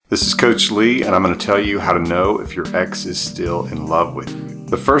This is Coach Lee, and I'm going to tell you how to know if your ex is still in love with you.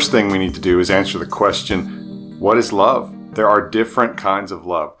 The first thing we need to do is answer the question, what is love? There are different kinds of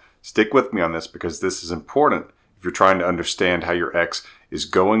love. Stick with me on this because this is important if you're trying to understand how your ex is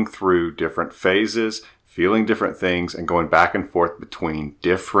going through different phases, feeling different things, and going back and forth between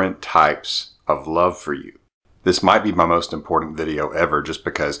different types of love for you. This might be my most important video ever just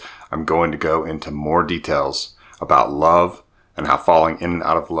because I'm going to go into more details about love and how falling in and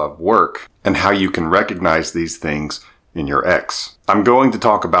out of love work and how you can recognize these things in your ex. I'm going to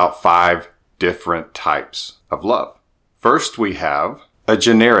talk about 5 different types of love. First, we have a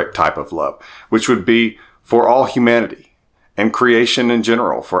generic type of love, which would be for all humanity and creation in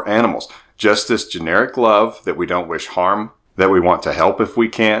general, for animals. Just this generic love that we don't wish harm, that we want to help if we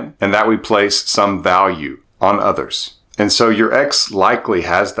can, and that we place some value on others. And so your ex likely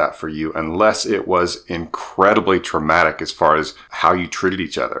has that for you unless it was incredibly traumatic as far as how you treated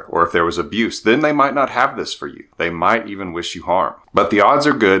each other, or if there was abuse, then they might not have this for you. They might even wish you harm. But the odds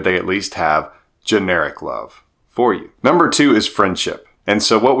are good they at least have generic love for you. Number 2 is friendship. And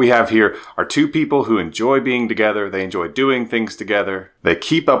so what we have here are 2 people who enjoy being together, they enjoy doing things together, they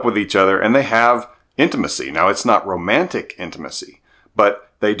keep up with each other, and they have intimacy. Now, it's not romantic intimacy, but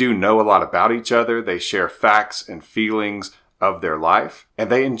they do know a lot about each other. They share facts and feelings of their life, and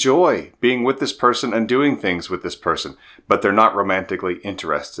they enjoy being with this person and doing things with this person, but they're not romantically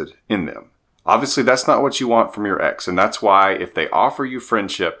interested in them. Obviously, that's not what you want from your ex, and that's why if they offer you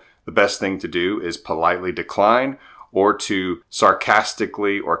friendship, the best thing to do is politely decline or to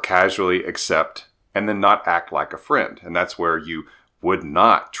sarcastically or casually accept and then not act like a friend. And that's where you would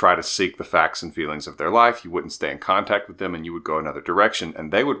not try to seek the facts and feelings of their life. You wouldn't stay in contact with them and you would go another direction.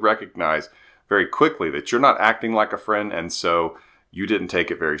 And they would recognize very quickly that you're not acting like a friend and so you didn't take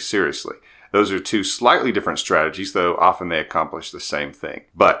it very seriously. Those are 2 slightly different strategies, though often they accomplish the same thing.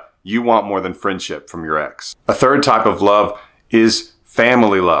 But you want more than friendship from your ex. A third type of love is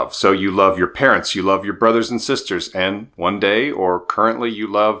family love. So you love your parents, you love your brothers and sisters, and one day or currently you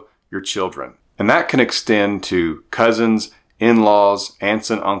love your children. And that can extend to cousins, in-laws,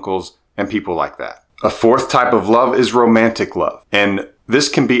 aunts and uncles, and people like that. A fourth type of love is romantic love. And this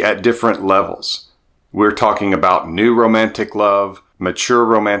can be at different levels. We're talking about new romantic love, mature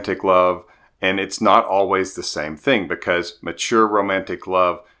romantic love, and it's not always the same thing because mature romantic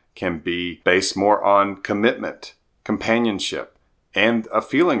love can be based more on commitment, companionship, and a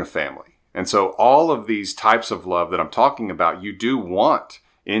feeling of family. And so all of these types of love that I'm talking about, you do want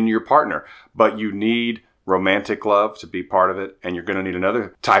in your partner, but you need romantic love to be part of it, and you're going to need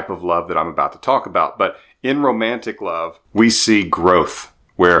another type of love that I'm about to talk about. But in romantic love, we see growth,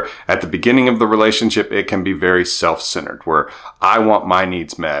 where at the beginning of the relationship, it can be very self-centered, where I want my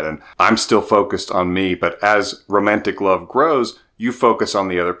needs met, and I'm still focused on me. But as romantic love grows, you focus on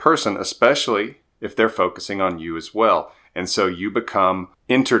the other person, especially if they're focusing on you as well. And so you become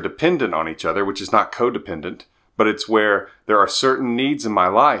interdependent on each other, which is not codependent, but it's where there are certain needs in my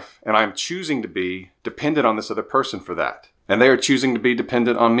life and I'm choosing to be dependent on this other person for that. And they are choosing to be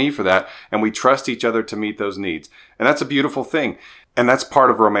dependent on me for that. And we trust each other to meet those needs. And that's a beautiful thing. And that's part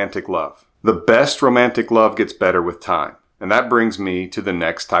of romantic love. The best romantic love gets better with time. And that brings me to the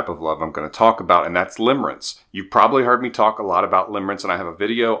next type of love I'm going to talk about, and that's limerence. You've probably heard me talk a lot about limerence, and I have a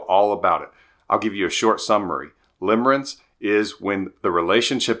video all about it. I'll give you a short summary. Limerence is when the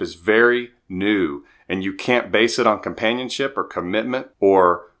relationship is very new and you can't base it on companionship or commitment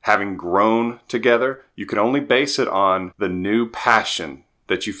or having grown together. You can only base it on the new passion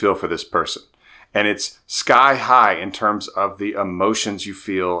that you feel for this person. And it's sky high in terms of the emotions you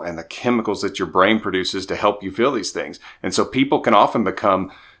feel and the chemicals that your brain produces to help you feel these things. And so people can often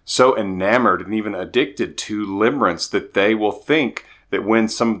become so enamored and even addicted to limerence that they will think that when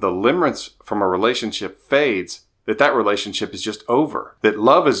some of the limerence from a relationship fades, that relationship is just over, that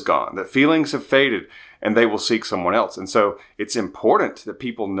love is gone, that feelings have faded, and they will seek someone else. And so it's important that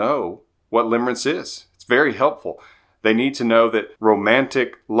people know what limerence is. It's very helpful. They need to know that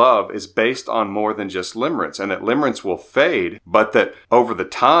romantic love is based on more than just limerence, and that limerence will fade, but that over the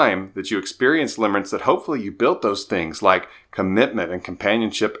time that you experience limerence, that hopefully you built those things like commitment and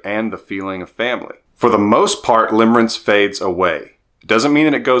companionship and the feeling of family. For the most part, limerence fades away. It doesn't mean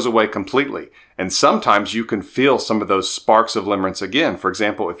that it goes away completely. And sometimes you can feel some of those sparks of limerence again. For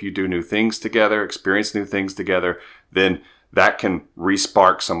example, if you do new things together, experience new things together, then that can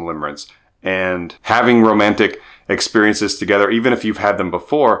re-spark some limerence. And having romantic experiences together, even if you've had them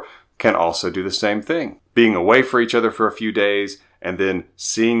before, can also do the same thing. Being away for each other for a few days and then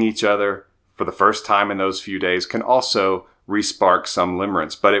seeing each other for the first time in those few days can also re-spark some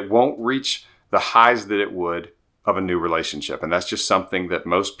limerence, but it won't reach the highs that it would of a new relationship. And that's just something that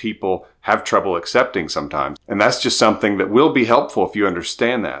most people have trouble accepting sometimes. And that's just something that will be helpful if you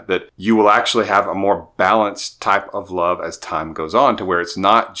understand that you will actually have a more balanced type of love as time goes on, to where it's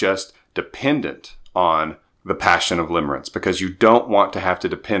not just dependent on the passion of limerence, because you don't want to have to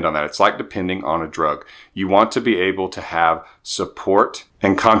depend on that. It's like depending on a drug. You want to be able to have support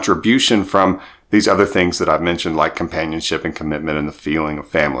and contribution from these other things that I've mentioned, like companionship and commitment and the feeling of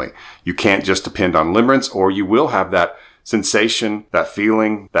family. You can't just depend on limerence, or you will have that sensation, that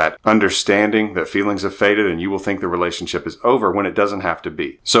feeling, that understanding that feelings have faded, and you will think the relationship is over when it doesn't have to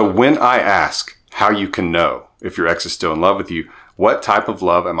be. So when I ask how you can know if your ex is still in love with you, what type of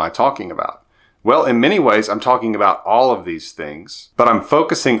love am I talking about? Well, in many ways, I'm talking about all of these things, but I'm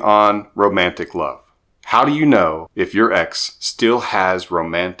focusing on romantic love. How do you know if your ex still has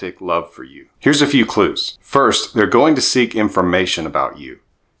romantic love for you? Here's a few clues. First, they're going to seek information about you,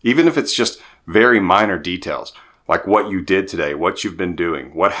 even if it's just very minor details, like what you did today, what you've been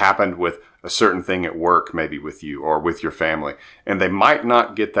doing, what happened with a certain thing at work, maybe with you or with your family. And they might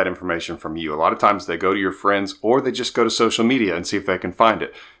not get that information from you. A lot of times they go to your friends, or they just go to social media and see if they can find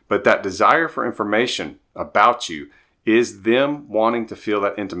it. But that desire for information about you is them wanting to feel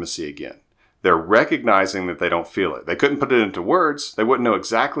that intimacy again. They're recognizing that they don't feel it. They couldn't put it into words. They wouldn't know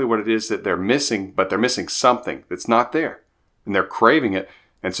exactly what it is that they're missing, but they're missing something that's not there. And they're craving it,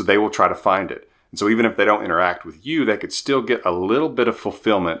 and so they will try to find it. And so even if they don't interact with you, they could still get a little bit of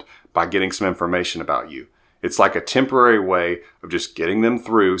fulfillment by getting some information about you. It's like a temporary way of just getting them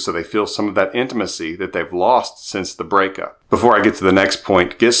through so they feel some of that intimacy that they've lost since the breakup. Before I get to the next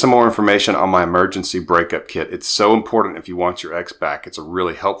point, get some more information on my emergency breakup kit. It's so important if you want your ex back. It's a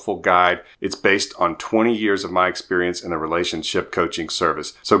really helpful guide. It's based on 20 years of my experience in the relationship coaching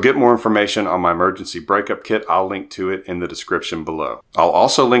service. So get more information on my emergency breakup kit. I'll link to it in the description below. I'll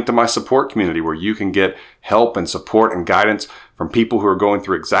also link to my support community where you can get help and support and guidance from people who are going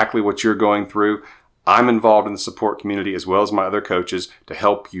through exactly what you're going through. I'm involved in the support community as well as my other coaches to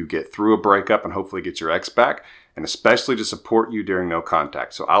help you get through a breakup and hopefully get your ex back, and especially to support you during no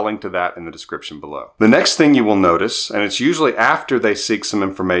contact. So I'll link to that in the description below. The next thing you will notice, and it's usually after they seek some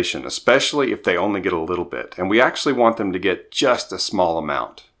information, especially if they only get a little bit, and we actually want them to get just a small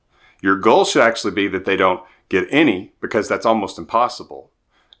amount. Your goal should actually be that they don't get any, because that's almost impossible.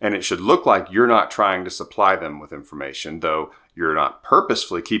 And it should look like you're not trying to supply them with information, though you're not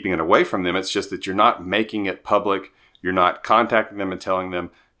purposefully keeping it away from them. It's just that you're not making it public. You're not contacting them and telling them.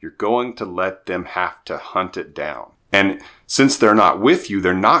 You're going to let them have to hunt it down. And since they're not with you,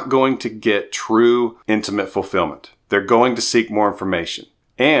 they're not going to get true intimate fulfillment. They're going to seek more information.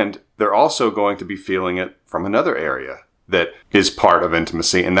 And they're also going to be feeling it from another area that is part of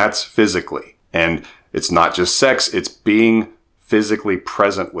intimacy, and that's physically. And it's not just sex, it's being physically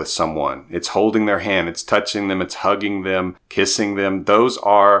present with someone. It's holding their hand, it's touching them, it's hugging them, kissing them. Those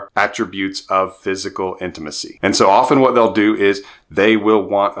are attributes of physical intimacy. And so often what they'll do is they will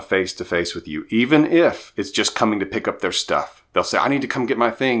want a face-to-face with you, even if it's just coming to pick up their stuff. They'll say, I need to come get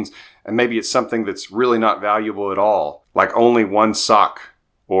my things. And maybe it's something that's really not valuable at all, like only one sock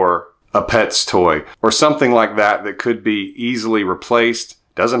or a pet's toy or something like that that could be easily replaced,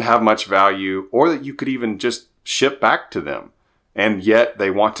 doesn't have much value, or that you could even just ship back to them. And yet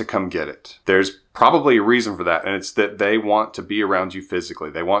they want to come get it. There's probably a reason for that, and it's that they want to be around you physically.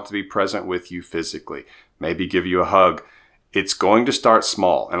 They want to be present with you physically, maybe give you a hug. It's going to start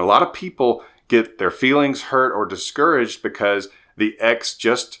small. And a lot of people get their feelings hurt or discouraged because the ex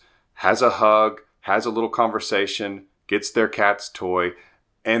just has a hug, has a little conversation, gets their cat's toy,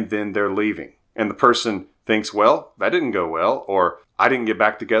 and then they're leaving. And the person thinks, well, that didn't go well, or I didn't get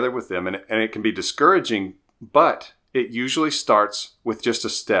back together with them. And it can be discouraging, but it usually starts with just a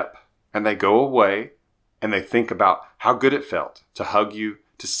step, and they go away and they think about how good it felt to hug you,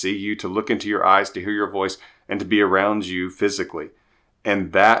 to see you, to look into your eyes, to hear your voice, and to be around you physically.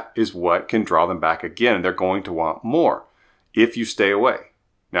 And that is what can draw them back again. And they're going to want more if you stay away.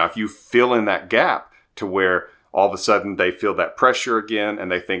 Now, if you fill in that gap to where all of a sudden they feel that pressure again and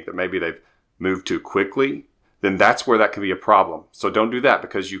they think that maybe they've moved too quickly, then that's where that can be a problem. So don't do that,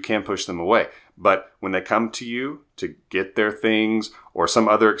 because you can push them away. But when they come to you to get their things or some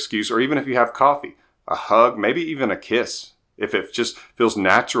other excuse, or even if you have coffee, a hug, maybe even a kiss, if it just feels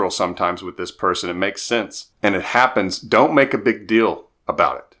natural sometimes with this person, it makes sense and it happens, don't make a big deal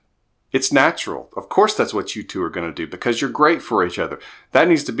about it. It's natural. Of course, that's what you two are going to do because you're great for each other. That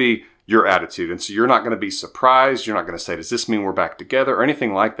needs to be your attitude. And so you're not going to be surprised. You're not going to say, does this mean we're back together, or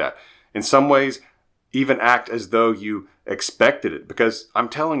anything like that. In some ways, even act as though you expected it, because I'm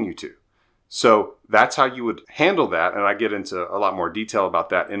telling you to. So that's how you would handle that. And I get into a lot more detail about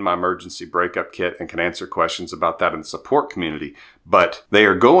that in my emergency breakup kit and can answer questions about that in the support community. But they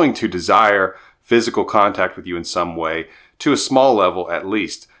are going to desire physical contact with you in some way, to a small level at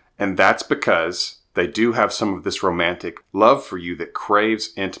least. And that's because they do have some of this romantic love for you that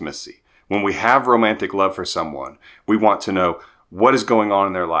craves intimacy. When we have romantic love for someone, we want to know what is going on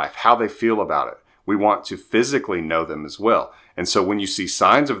in their life, how they feel about it. We want to physically know them as well. And so when you see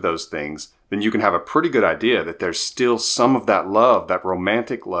signs of those things, then you can have a pretty good idea that there's still some of that love, that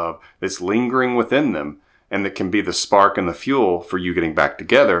romantic love that's lingering within them, and that can be the spark and the fuel for you getting back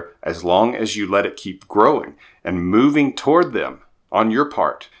together as long as you let it keep growing. And moving toward them on your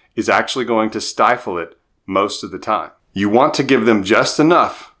part is actually going to stifle it most of the time. You want to give them just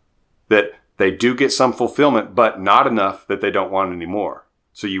enough that they do get some fulfillment, but not enough that they don't want any more.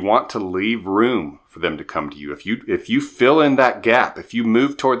 So you want to leave room for them to come to you. If you fill in that gap, if you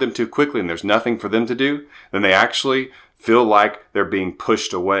move toward them too quickly and there's nothing for them to do, then they actually feel like they're being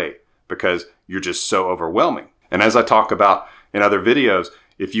pushed away because you're just so overwhelming. And as I talk about in other videos,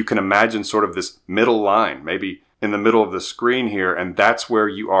 if you can imagine sort of this middle line, maybe in the middle of the screen here, and that's where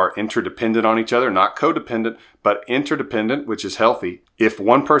you are interdependent on each other, not codependent, but interdependent, which is healthy. If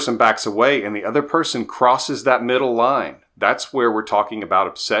one person backs away and the other person crosses that middle line, that's where we're talking about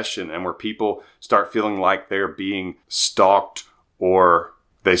obsession and where people start feeling like they're being stalked, or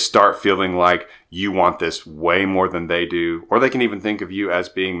they start feeling like you want this way more than they do, or they can even think of you as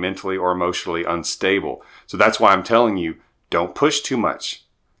being mentally or emotionally unstable. So that's why I'm telling you, don't push too much.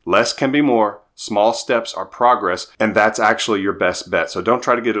 Less can be more. Small steps are progress, and that's actually your best bet. So don't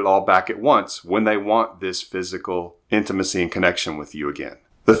try to get it all back at once when they want this physical intimacy and connection with you again.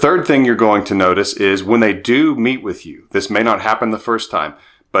 The third thing you're going to notice is when they do meet with you, this may not happen the first time,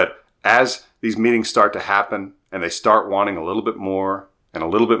 but as these meetings start to happen and they start wanting a little bit more and a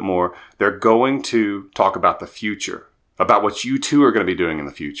little bit more, they're going to talk about the future, about what you two are going to be doing in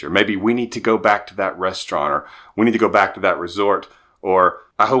the future. Maybe we need to go back to that restaurant, or we need to go back to that resort, or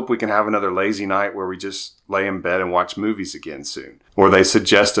I hope we can have another lazy night where we just lay in bed and watch movies again soon. Or they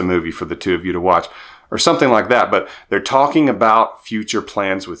suggest a movie for the two of you to watch, or something like that. But they're talking about future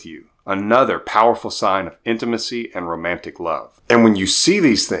plans with you. Another powerful sign of intimacy and romantic love. And when you see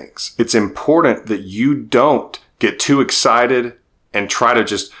these things, it's important that you don't get too excited and try to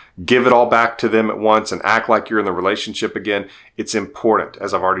just give it all back to them at once and act like you're in the relationship again. It's important,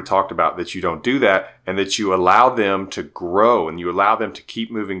 as I've already talked about, that you don't do that, and that you allow them to grow and you allow them to keep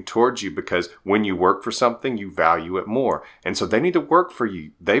moving towards you, because when you work for something, you value it more. And so they need to work for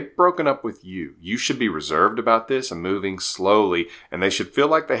you. They've broken up with you. You should be reserved about this and moving slowly, and they should feel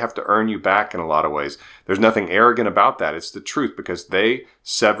like they have to earn you back in a lot of ways. There's nothing arrogant about that. It's the truth, because they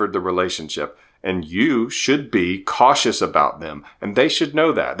severed the relationship. And you should be cautious about them. And they should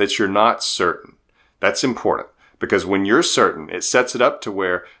know that you're not certain. That's important, because when you're certain, it sets it up to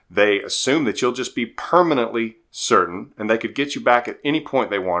where they assume that you'll just be permanently certain and they could get you back at any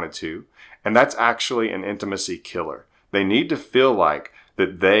point they wanted to. And that's actually an intimacy killer. They need to feel like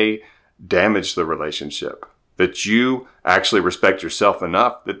that they damaged the relationship, that you actually respect yourself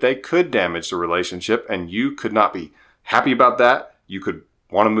enough that they could damage the relationship and you could not be happy about that. You could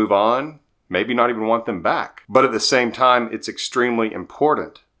want to move on. Maybe not even want them back. But at the same time, it's extremely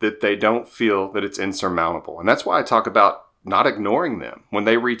important that they don't feel that it's insurmountable. And that's why I talk about not ignoring them. When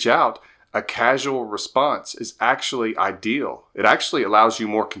they reach out, a casual response is actually ideal. It actually allows you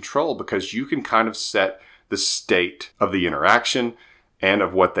more control, because you can kind of set the state of the interaction and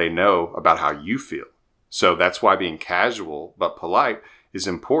of what they know about how you feel. So that's why being casual but polite is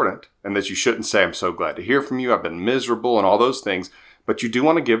important, and that you shouldn't say, "I'm so glad to hear from you. I've been miserable," and all those things. But you do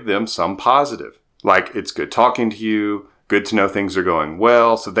want to give them some positive, like it's good talking to you, good to know things are going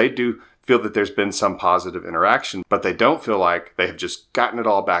well. So they do feel that there's been some positive interaction, but they don't feel like they have just gotten it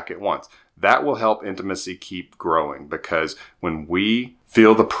all back at once. That will help intimacy keep growing, because when we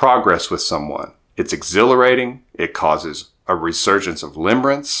feel the progress with someone, it's exhilarating. It causes a resurgence of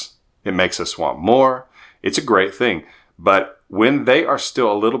limerence. It makes us want more. It's a great thing. But when they are still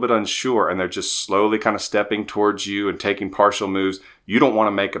a little bit unsure and they're just slowly kind of stepping towards you and taking partial moves, you don't want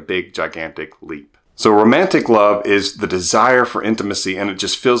to make a big, gigantic leap. So romantic love is the desire for intimacy, and it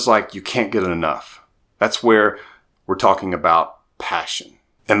just feels like you can't get enough. That's where we're talking about passion.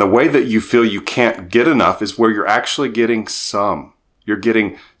 And the way that you feel you can't get enough is where you're actually getting some. You're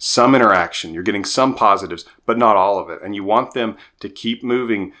getting some interaction. You're getting some positives, but not all of it. And you want them to keep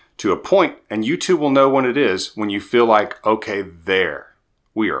moving to a point, and you two will know when it is, when you feel like, okay, there,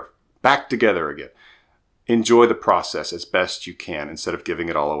 we are back together again. Enjoy the process as best you can instead of giving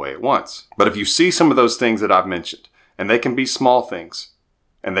it all away at once. But if you see some of those things that I've mentioned, and they can be small things,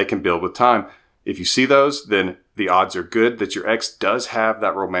 and they can build with time. If you see those, then the odds are good that your ex does have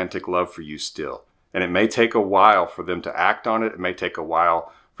that romantic love for you still. And it may take a while for them to act on it. It may take a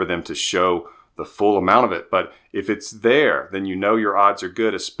while for them to show the full amount of it. But if it's there, then you know your odds are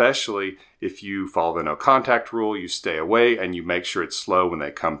good, especially if you follow the no contact rule, you stay away, and you make sure it's slow when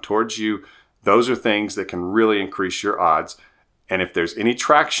they come towards you. Those are things that can really increase your odds. And if there's any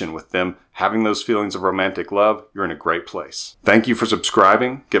traction with them having those feelings of romantic love, you're in a great place. Thank you for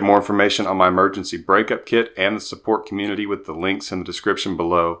subscribing. Get more information on my emergency breakup kit and the support community with the links in the description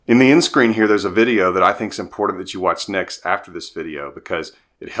below. In the end screen here, there's a video that I think is important that you watch next after this video, because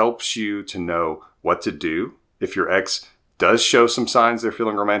it helps you to know what to do if your ex does show some signs they're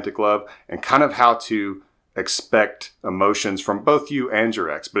feeling romantic love, and kind of how to expect emotions from both you and your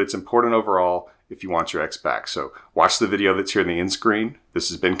ex. But it's important overall if you want your ex back. So watch the video that's here in the end screen. This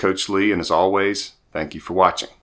has been Coach Lee, and as always, thank you for watching.